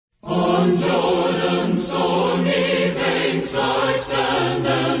On Jordan's stormy banks I stand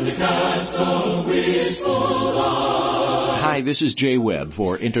and cast a wishful eye. Hi, this is Jay Webb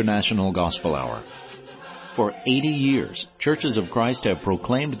for International Gospel Hour. For 80 years, Churches of Christ have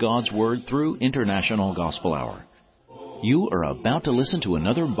proclaimed God's Word through International Gospel Hour. You are about to listen to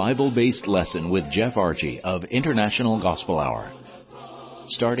another Bible-based lesson with Jeff Archie of International Gospel Hour.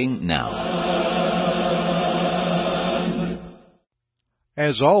 Starting now.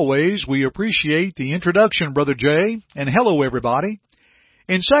 As always, we appreciate the introduction, Brother Jay, and hello everybody.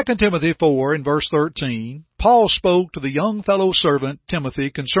 In 2 Timothy 4 and verse 13, Paul spoke to the young fellow servant Timothy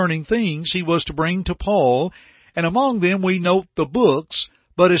concerning things he was to bring to Paul, and among them we note the books,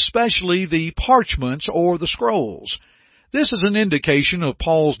 but especially the parchments or the scrolls. This is an indication of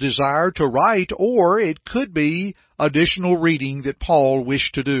Paul's desire to write, or it could be additional reading that Paul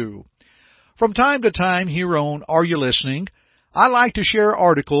wished to do. From time to time here on Are You Listening?, I like to share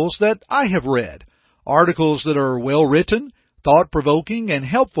articles that I have read, articles that are well written, thought-provoking, and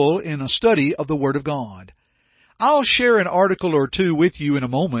helpful in a study of the Word of God. I'll share an article or two with you in a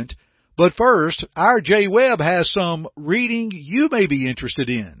moment, but first, our Jay Webb has some reading you may be interested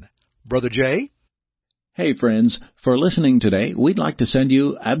in. Brother Jay? Hey friends, for listening today, we'd like to send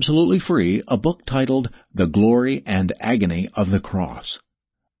you absolutely free a book titled The Glory and Agony of the Cross.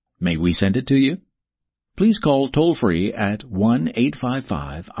 May we send it to you? Please call toll-free at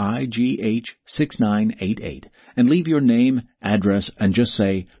 1-855-IGH-6988 and leave your name, address, and just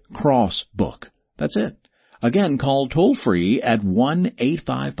say, Cross Book. That's it. Again, call toll-free at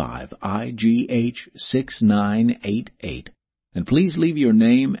 1-855-IGH-6988 and please leave your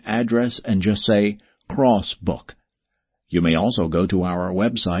name, address, and just say, Cross Book. You may also go to our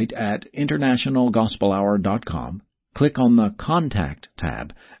website at internationalgospelhour.com, click on the Contact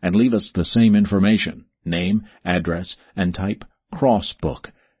tab, and leave us the same information. Name, address, and type Cross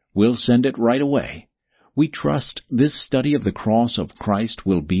Book. We'll send it right away. We trust this study of the cross of Christ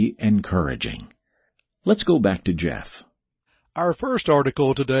will be encouraging. Let's go back to Jeff. Our first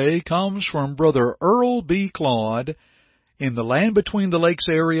article today comes from Brother Earl B. Claude in the Land Between the Lakes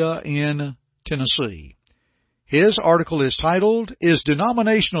area in Tennessee. His article is titled, Is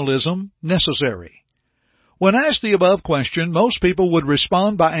Denominationalism Necessary? When asked the above question, most people would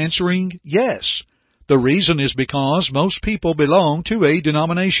respond by answering yes. The reason is because most people belong to a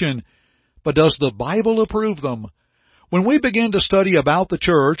denomination. But does the Bible approve them? When we begin to study about the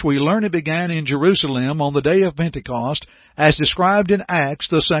church, we learn it began in Jerusalem on the day of Pentecost, as described in Acts,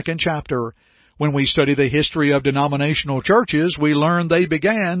 the 2nd chapter. When we study the history of denominational churches, we learn they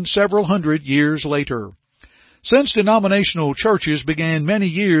began several hundred years later. Since denominational churches began many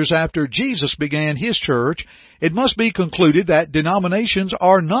years after Jesus began His church, it must be concluded that denominations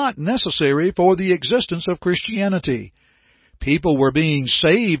are not necessary for the existence of Christianity. People were being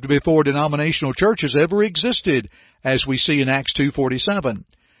saved before denominational churches ever existed, as we see in Acts 2:47.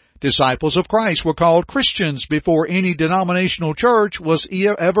 Disciples of Christ were called Christians before any denominational church was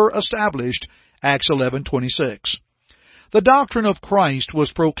ever established, Acts 11:26. The doctrine of Christ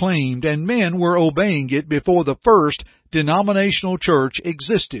was proclaimed, and men were obeying it before the first denominational church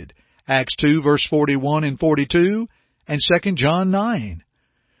existed, Acts 2 verse 41 and 42, and 2 John 9.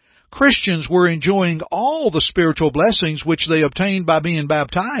 Christians were enjoying all the spiritual blessings which they obtained by being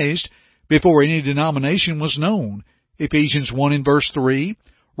baptized before any denomination was known, Ephesians 1 and verse 3,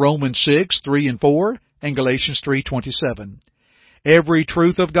 Romans 6, 3 and 4, and Galatians 3:27. Every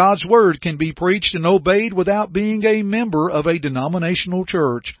truth of God's Word can be preached and obeyed without being a member of a denominational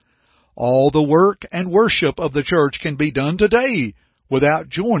church. All the work and worship of the church can be done today without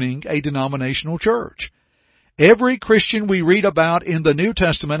joining a denominational church. Every Christian we read about in the New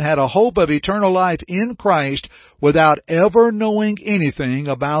Testament had a hope of eternal life in Christ without ever knowing anything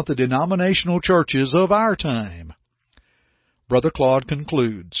about the denominational churches of our time. Brother Claude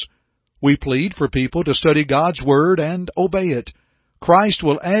concludes, We plead for people to study God's Word and obey it. Christ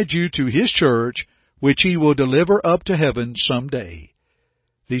will add you to His church, which He will deliver up to heaven someday.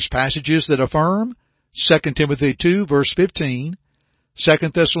 These passages that affirm 2 Timothy 2 verse 15, 2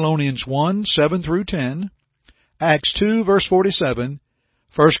 Thessalonians 1, 7 through 10, Acts 2 verse 47,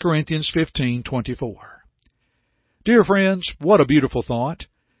 1 Corinthians 15:24. Dear friends, what a beautiful thought,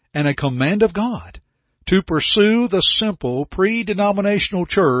 and a command of God, to pursue the simple pre-denominational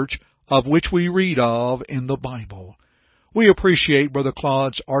church of which we read of in the Bible. We appreciate Brother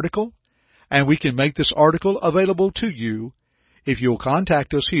Claude's article, and we can make this article available to you if you'll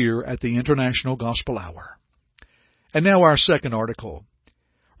contact us here at the International Gospel Hour. And now our second article,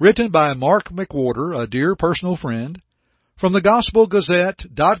 written by Mark McWhorter, a dear personal friend, from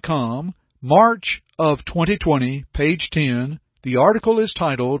thegospelgazette.com, March of 2020, page 10. The article is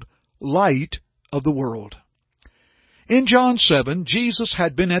titled, light of the world. In John 7, Jesus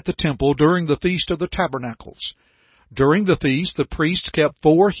had been at the temple during the Feast of the Tabernacles. During the feast, the priests kept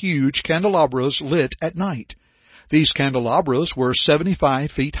 4 huge candelabras lit at night. These candelabras were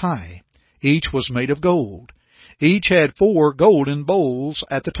 75 feet high. Each was made of gold. Each had 4 golden bowls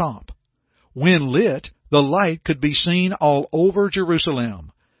at the top. When lit, the light could be seen all over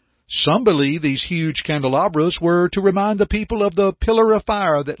Jerusalem. Some believe these huge candelabras were to remind the people of the pillar of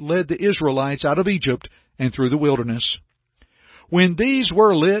fire that led the Israelites out of Egypt and through the wilderness. When these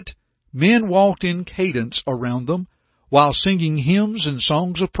were lit, men walked in cadence around them, while singing hymns and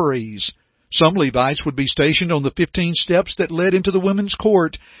songs of praise. Some Levites would be stationed on the 15 steps that led into the women's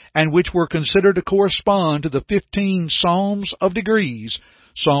court, and which were considered to correspond to the 15 Psalms of degrees,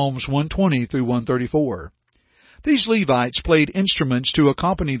 Psalms 120 through 134. These Levites played instruments to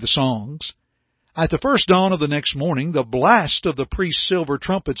accompany the songs. At the first dawn of the next morning, the blast of the priest's silver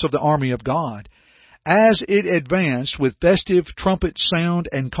trumpets of the army of God, as it advanced with festive trumpet sound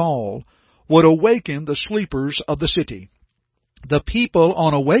and call, would awaken the sleepers of the city. The people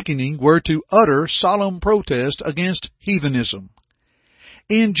on awakening were to utter solemn protest against heathenism.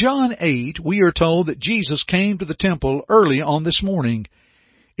 In John 8, we are told that Jesus came to the temple early on this morning.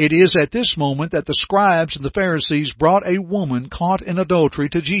 It is at this moment that the scribes and the Pharisees brought a woman caught in adultery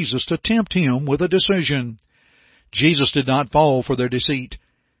to Jesus to tempt him with a decision. Jesus did not fall for their deceit.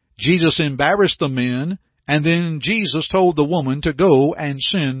 Jesus embarrassed the men, and then Jesus told the woman to go and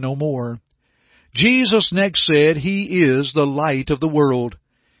sin no more. Jesus next said He is the light of the world.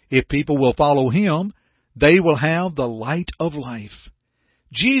 If people will follow Him, they will have the light of life.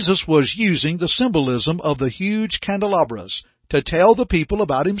 Jesus was using the symbolism of the huge candelabras to tell the people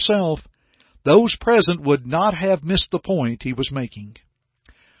about Himself. Those present would not have missed the point He was making.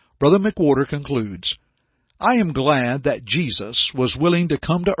 Brother McWhorter concludes, I am glad that Jesus was willing to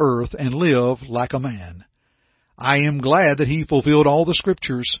come to earth and live like a man. I am glad that He fulfilled all the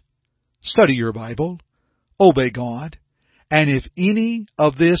Scriptures. Study your Bible, obey God, and if any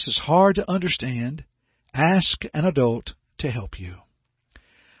of this is hard to understand, ask an adult to help you.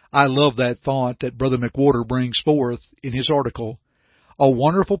 I love that thought that Brother McWhorter brings forth in his article. A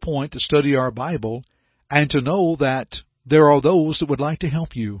wonderful point to study our Bible and to know that there are those that would like to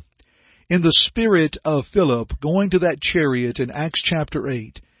help you. In the spirit of Philip going to that chariot in Acts chapter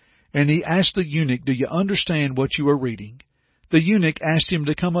 8, and he asked the eunuch, do you understand what you are reading? The eunuch asked him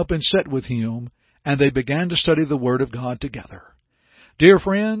to come up and sit with him, and they began to study the Word of God together. Dear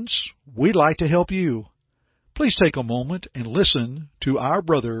friends, we'd like to help you. Please take a moment and listen to our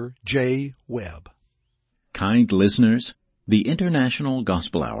brother J. Webb. Kind listeners, the International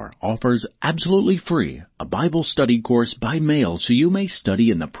Gospel Hour offers absolutely free a Bible study course by mail so you may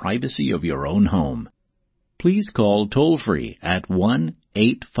study in the privacy of your own home. Please call toll-free at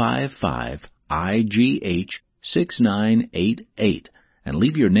 1-855-IGH-6988 and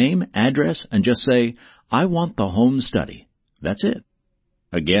leave your name, address, and just say, I want the home study. That's it.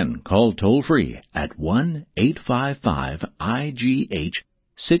 Again, call toll-free at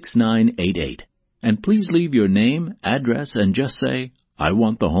 1-855-IGH-6988 and please leave your name, address, and just say, I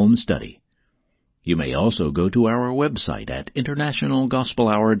want the home study. You may also go to our website at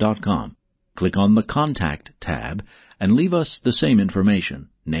internationalgospelhour.com. Click on the Contact tab and leave us the same information,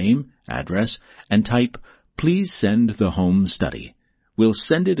 name, address, and type, Please send the home study. We'll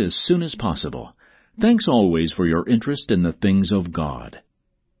send it as soon as possible. Thanks always for your interest in the things of God.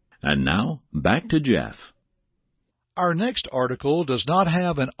 And now, back to Jeff. Our next article does not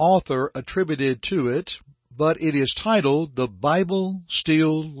have an author attributed to it, but it is titled, The Bible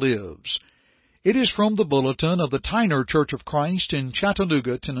Still Lives. It is from the bulletin of the Tyner Church of Christ in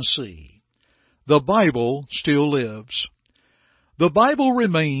Chattanooga, Tennessee. The Bible Still Lives. The Bible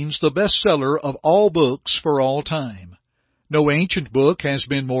remains the bestseller of all books for all time. No ancient book has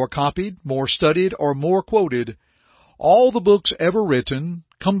been more copied, more studied, or more quoted. All the books ever written,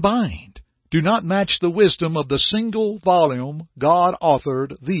 combined, do not match the wisdom of the single volume God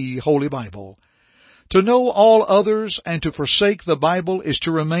authored, the Holy Bible. To know all others and to forsake the Bible is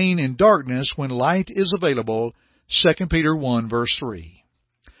to remain in darkness when light is available, 2 Peter 1 verse 3.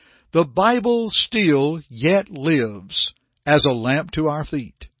 The Bible still yet lives as a lamp to our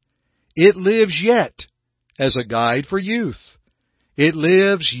feet. It lives yet as a guide for youth. It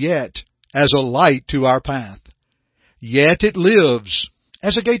lives yet as a light to our path. Yet it lives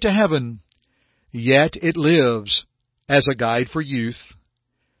as a gate to heaven. Yet it lives as a guide for youth.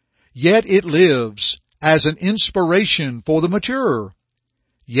 Yet it lives as an inspiration for the mature.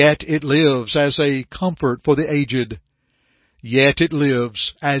 Yet it lives as a comfort for the aged. Yet it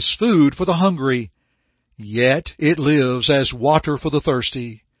lives as food for the hungry. Yet it lives as water for the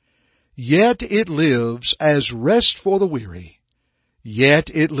thirsty. Yet it lives as rest for the weary. Yet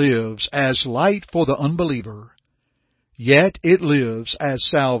it lives as light for the unbeliever. Yet it lives as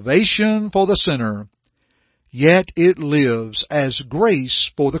salvation for the sinner. Yet it lives as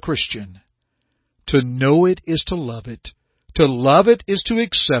grace for the Christian. To know it is to love it. To love it is to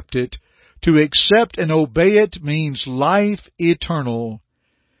accept it. To accept and obey it means life eternal.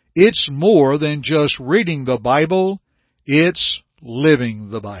 It's more than just reading the Bible. It's living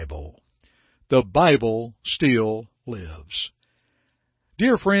the Bible. The Bible still lives.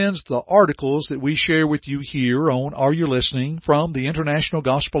 Dear friends, the articles that we share with you here on Are You Listening from the International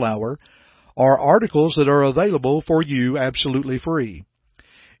Gospel Hour are articles that are available for you absolutely free.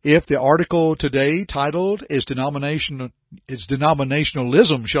 If the article today titled is denominationalism, is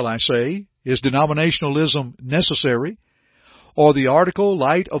denominationalism necessary, or the article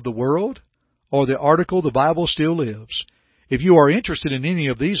Light of the World, or the article The Bible Still Lives, if you are interested in any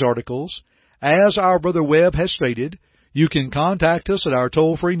of these articles, as our Brother Webb has stated, you can contact us at our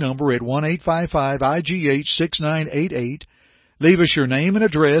toll-free number at 1-855-IGH-6988. Leave us your name and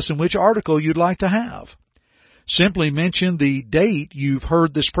address and which article you'd like to have. Simply mention the date you've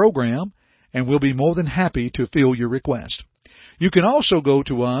heard this program, and we'll be more than happy to fill your request. You can also go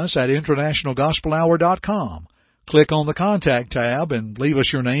to us at internationalgospelhour.com. Click on the Contact tab and leave us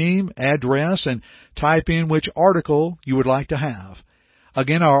your name, address, and type in which article you would like to have.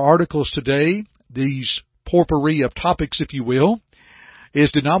 Again, our articles today, these potpourri of topics, if you will,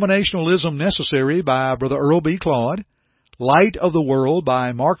 is Denominationalism Necessary by Brother Earl B. Claude, Light of the World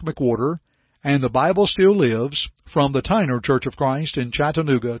by Mark McWhorter, and The Bible Still Lives from the Tyner Church of Christ in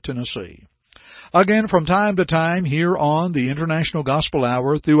Chattanooga, Tennessee. Again, from time to time here on the International Gospel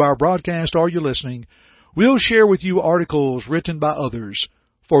Hour through our broadcast Are You Listening, we'll share with you articles written by others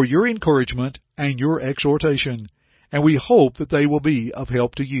for your encouragement and your exhortation, and we hope that they will be of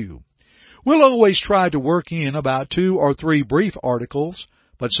help to you. We'll always try to work in about 2 or 3 brief articles,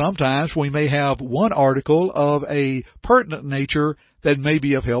 but sometimes we may have one article of a pertinent nature that may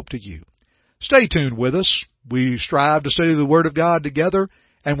be of help to you. Stay tuned with us. We strive to study the Word of God together,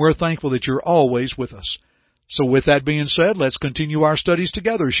 and we're thankful that you're always with us. So with that being said, let's continue our studies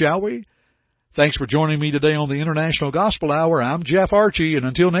together, shall we? Thanks for joining me today on the International Gospel Hour. I'm Jeff Archie, and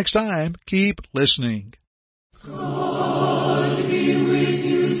until next time, keep listening.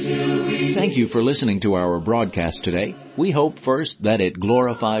 Thank you for listening to our broadcast today. We hope first that it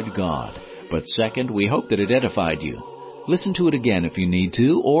glorified God, but second, we hope that it edified you. Listen to it again if you need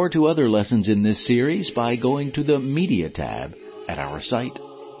to, or to other lessons in this series by going to the Media tab at our site,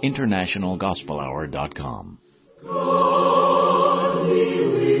 internationalgospelhour.com.